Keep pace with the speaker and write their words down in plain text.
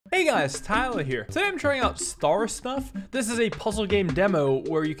Hey guys, Tyler here. Today I'm trying out Star Stuff. This is a puzzle game demo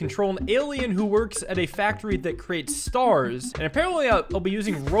where you control an alien who works at a factory that creates stars. And apparently I'll be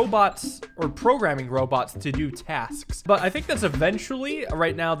using robots or programming robots to do tasks. But I think that's eventually.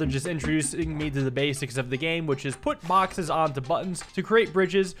 Right now they're just introducing me to the basics of the game, which is put boxes onto buttons to create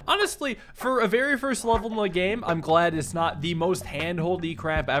bridges. Honestly, for a very first level in the game, I'm glad it's not the most handholdy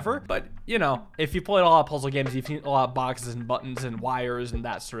crap ever. But you know, if you played a lot of puzzle games, you've seen a lot of boxes and buttons and wires and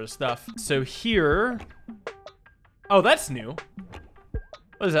that sort of stuff. So here, oh, that's new.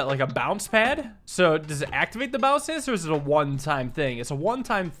 What is that, like a bounce pad? So does it activate the bounce pads, or is it a one-time thing? It's a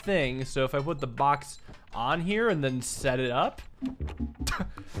one-time thing, so if I put the box on here and then set it up.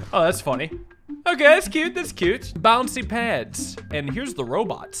 Oh, that's funny. Okay, that's cute, that's cute. Bouncy pads. And here's the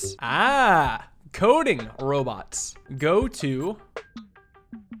robots. Ah, coding robots. Go to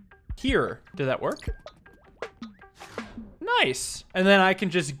here. Did that work? Nice. And then I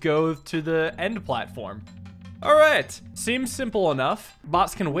can just go to the end platform. All right, seems simple enough.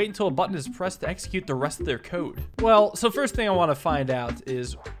 Bots can wait until a button is pressed to execute the rest of their code. Well, so first thing I want to find out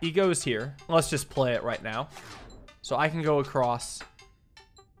is he goes here. Let's just play it right now. So I can go across.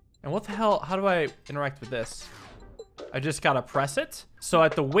 And what the hell, how do I interact with this? I just gotta press it. So I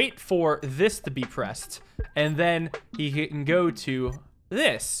have to wait for this to be pressed. And then he can go to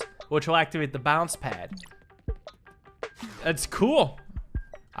this, which will activate the bounce pad. That's cool.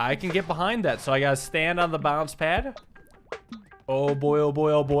 I can get behind that. So I gotta stand on the bounce pad. Oh boy, oh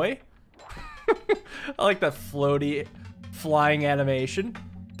boy, oh boy. I like that floaty flying animation.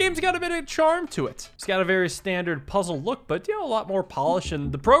 Game's got a bit of charm to it. It's got a very standard puzzle look, but you know, a lot more polish.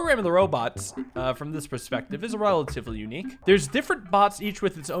 And the program of the robots, from this perspective, is relatively unique. There's different bots, each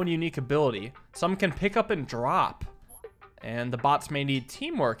with its own unique ability. Some can pick up and drop. And the bots may need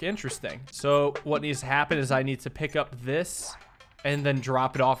teamwork. Interesting. So what needs to happen is I need to pick up this and then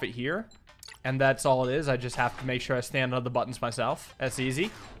drop it off at here. And that's all it is. I just have to make sure I stand on the buttons myself. That's easy.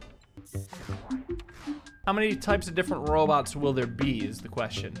 How many types of different robots will there be is the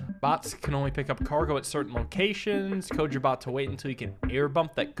question. Bots can only pick up cargo at certain locations. Code your bot to wait until you can air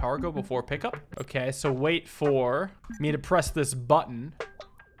bump that cargo before pickup. Okay, so wait for me to press this button.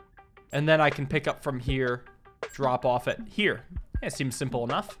 And then I can pick up from here. Drop off it here. It seems simple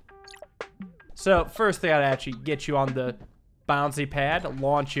enough. So first I gotta actually get you on the bouncy pad,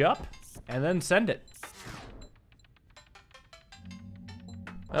 launch you up, and then send it.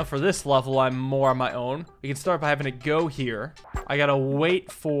 Well, for this level, I'm more on my own. We can start by having to go here. I gotta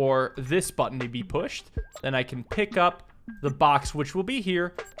wait for this button to be pushed. Then I can pick up the box, which will be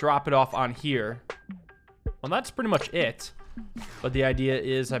here, drop it off on here. Well, that's pretty much it. But the idea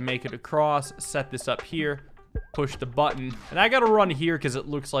is I make it across, set this up here, push the button, and I gotta run here because it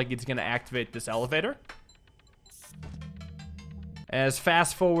looks like it's gonna activate this elevator. As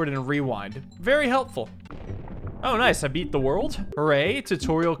fast forward and rewind. Very helpful. Oh, nice, I beat the world. Hooray,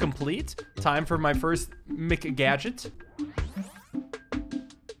 tutorial complete. Time for my first Gadget.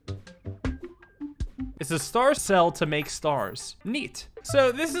 It's a star cell to make stars. Neat.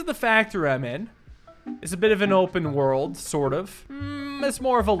 So this is the factory I'm in. It's a bit of an open world, sort of. It's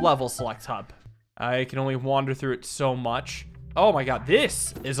more of a level select hub. I can only wander through it so much. Oh my god,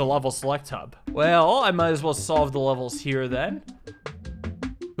 this is a level select hub. Well, I might as well solve the levels here then.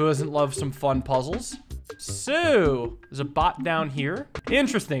 Who doesn't love some fun puzzles? So, there's a bot down here.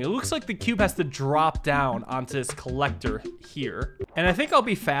 Interesting, it looks like the cube has to drop down onto this collector here. And I think I'll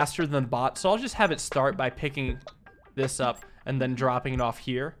be faster than the bot, so I'll just have it start by picking this up and then dropping it off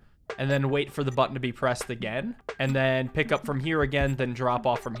here. And then wait for the button to be pressed again. And then pick up from here again, then drop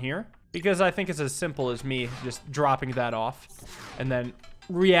off from here. Because I think it's as simple as me just dropping that off and then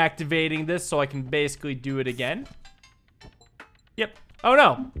reactivating this so I can basically do it again. Yep. Oh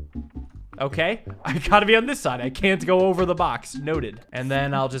no. Okay. I gotta be on this side. I can't go over the box. Noted. And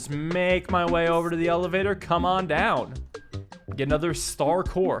then I'll just make my way over to the elevator. Come on down. Get another star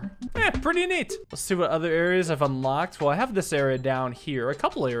core. Pretty neat. Let's see what other areas I've unlocked. Well, I have this area down here. A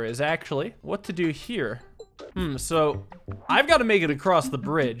couple areas, actually. What to do here? So I've got to make it across the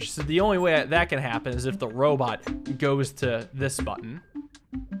bridge. So the only way that can happen is if the robot goes to this button.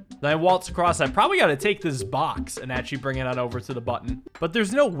 Then I waltz across. I probably got to take this box and actually bring it on over to the button. But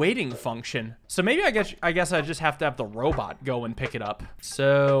there's no waiting function. So maybe I guess I just have to have the robot go and pick it up.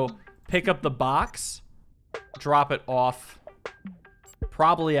 So pick up the box, drop it off,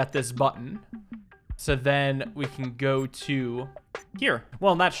 probably at this button. So then we can go to here.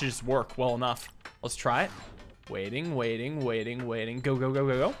 Well, that should just work well enough. Let's try it. Waiting, waiting, waiting, waiting. Go, go, go,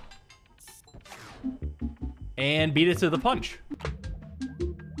 go, go. And beat it to the punch.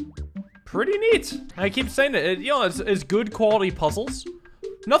 Pretty neat. I keep saying it. You know, it's good quality puzzles.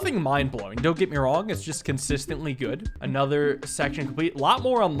 Nothing mind-blowing, don't get me wrong, it's just consistently good. Another section complete, a lot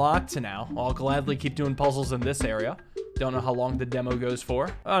more unlocked now. I'll gladly keep doing puzzles in this area. Don't know how long the demo goes for.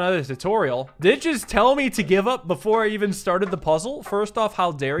 Oh, another tutorial. Did it just tell me to give up before I even started the puzzle? First off,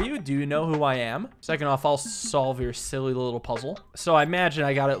 how dare you? Do you know who I am? Second off, I'll solve your silly little puzzle. So I imagine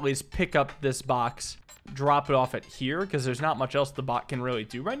I gotta at least pick up this box, drop it off at here, because there's not much else the bot can really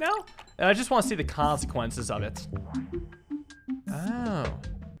do right now. And I just want to see the consequences of it. Oh,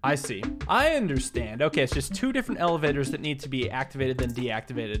 I see. I understand. Okay, it's just two different elevators that need to be activated then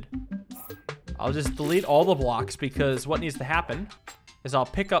deactivated. I'll just delete all the blocks because what needs to happen is I'll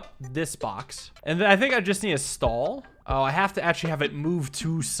pick up this box. And then I think I just need a stall. Oh, I have to actually have it move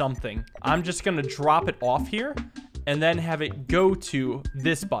to something. I'm just gonna drop it off here and then have it go to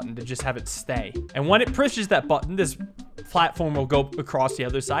this button to just have it stay. And when it pushes that button, this platform will go across the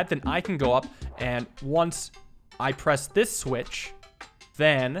other side. Then I can go up, and once I press this switch,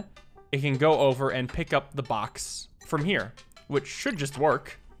 then it can go over and pick up the box from here, which should just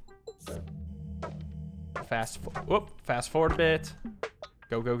work. Fast forward a bit.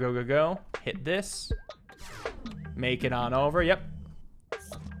 Go, go, go, go, go. Hit this. Make it on over. Yep.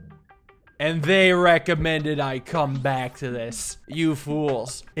 And they recommended I come back to this. You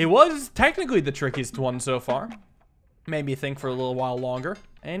fools. It was technically the trickiest one so far. Made me think for a little while longer.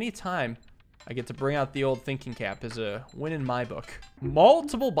 Anytime I get to bring out the old thinking cap is a win in my book.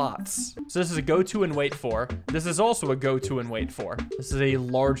 Multiple bots. So this is a go to and wait for. This is also a go to and wait for. This is a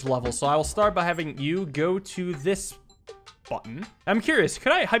large level. So I will start by having you go to this button. I'm curious,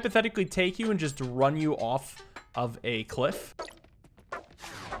 could I hypothetically take you and just run you off of a cliff?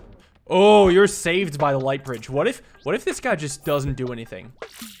 Oh, you're saved by the light bridge. What if this guy just doesn't do anything?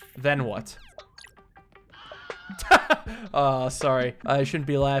 Then what? Oh, sorry. I shouldn't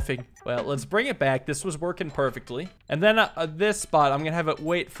be laughing. Well, let's bring it back. This was working perfectly. And then this spot, I'm going to have it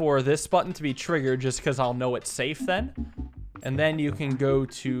wait for this button to be triggered just because I'll know it's safe then. And then you can go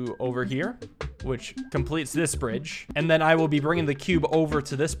to over here, which completes this bridge. And then I will be bringing the cube over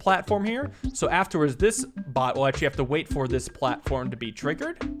to this platform here. So afterwards, this bot will actually have to wait for this platform to be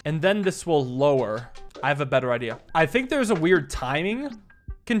triggered. And then this will lower. I have a better idea. I think there's a weird timing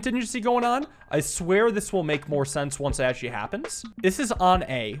contingency going on. I swear this will make more sense once it actually happens. This is on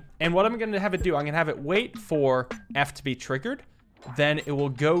A, and what I'm going to have it do, I'm going to have it wait for F to be triggered, then it will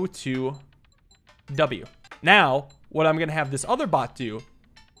go to W. Now, what I'm going to have this other bot do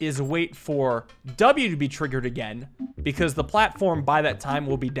is wait for W to be triggered again, because the platform by that time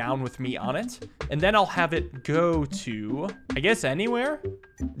will be down with me on it, and then I'll have it go to, I guess, anywhere.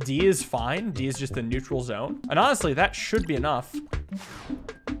 D is fine. D is just a neutral zone, and honestly, that should be enough.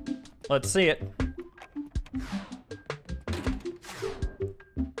 Let's see it.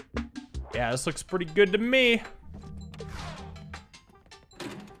 Yeah, this looks pretty good to me.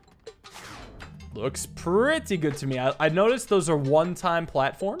 Looks pretty good to me. I noticed those are one-time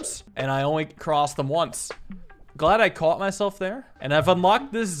platforms, and I only crossed them once. Glad I caught myself there. And I've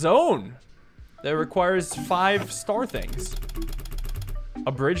unlocked this zone that requires 5-star things.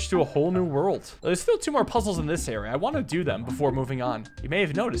 A bridge to a whole new world. There's still 2 more puzzles in this area. I want to do them before moving on. You may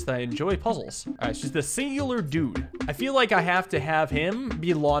have noticed that I enjoy puzzles. All right, it's just a singular dude. I feel like I have to have him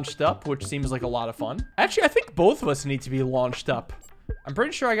be launched up, which seems like a lot of fun. Actually, I think both of us need to be launched up. I'm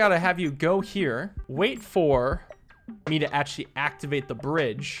pretty sure I gotta have you go here, wait for me to actually activate the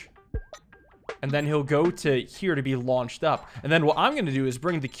bridge, and then he'll go to here to be launched up. And then what I'm gonna do is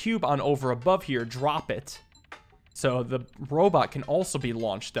bring the cube on over above here, drop it, so the robot can also be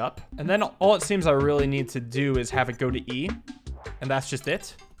launched up. And then all it seems I really need to do is have it go to E, and that's just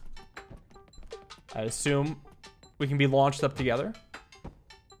it. I assume we can be launched up together.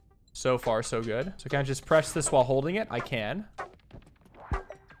 So far, so good. So can I just press this while holding it? I can.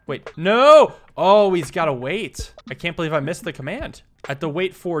 Wait, no! Oh, he's gotta wait. I can't believe I missed the command. I have to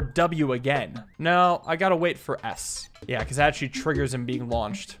wait for W again. No, I gotta wait for S. Yeah, because that actually triggers him being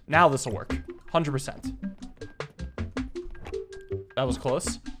launched. Now this will work. 100%. That was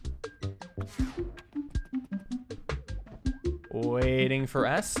close. Waiting for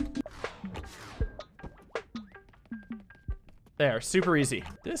S. There, super easy.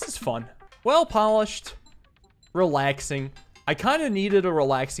 This is fun. Well polished. Relaxing. I kind of needed a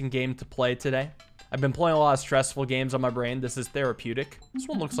relaxing game to play today. I've been playing a lot of stressful games on my brain. This is therapeutic. This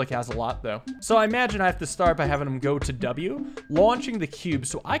one looks like it has a lot, though. So I imagine I have to start by having him go to W, launching the cube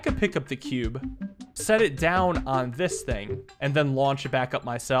so I could pick up the cube, set it down on this thing, and then launch it back up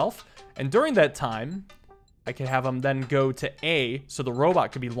myself. And during that time, I could have him then go to A, so the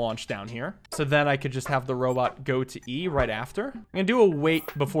robot could be launched down here. So then I could just have the robot go to E right after. I'm gonna do a wait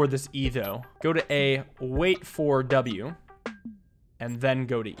before this E, though. Go to A, wait for W. and then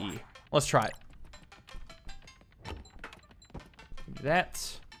go to E. Let's try it. Do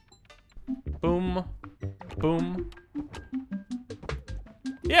that. Boom. Boom.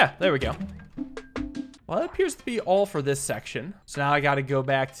 Yeah, there we go. Well, that appears to be all for this section. So now I gotta go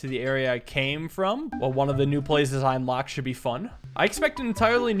back to the area I came from. Well, one of the new places I unlocked should be fun. I expect an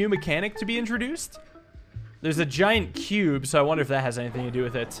entirely new mechanic to be introduced. There's a giant cube, so I wonder if that has anything to do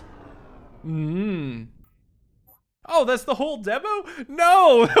with it. Oh, that's the whole demo?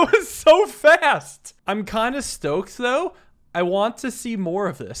 No, that was so fast. I'm kind of stoked though. I want to see more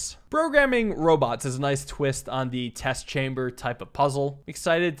of this. Programming robots is a nice twist on the test chamber type of puzzle.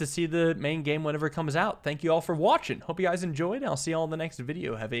 Excited to see the main game whenever it comes out. Thank you all for watching. Hope you guys enjoyed. I'll see you all in the next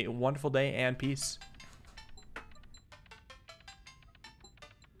video. Have a wonderful day and peace.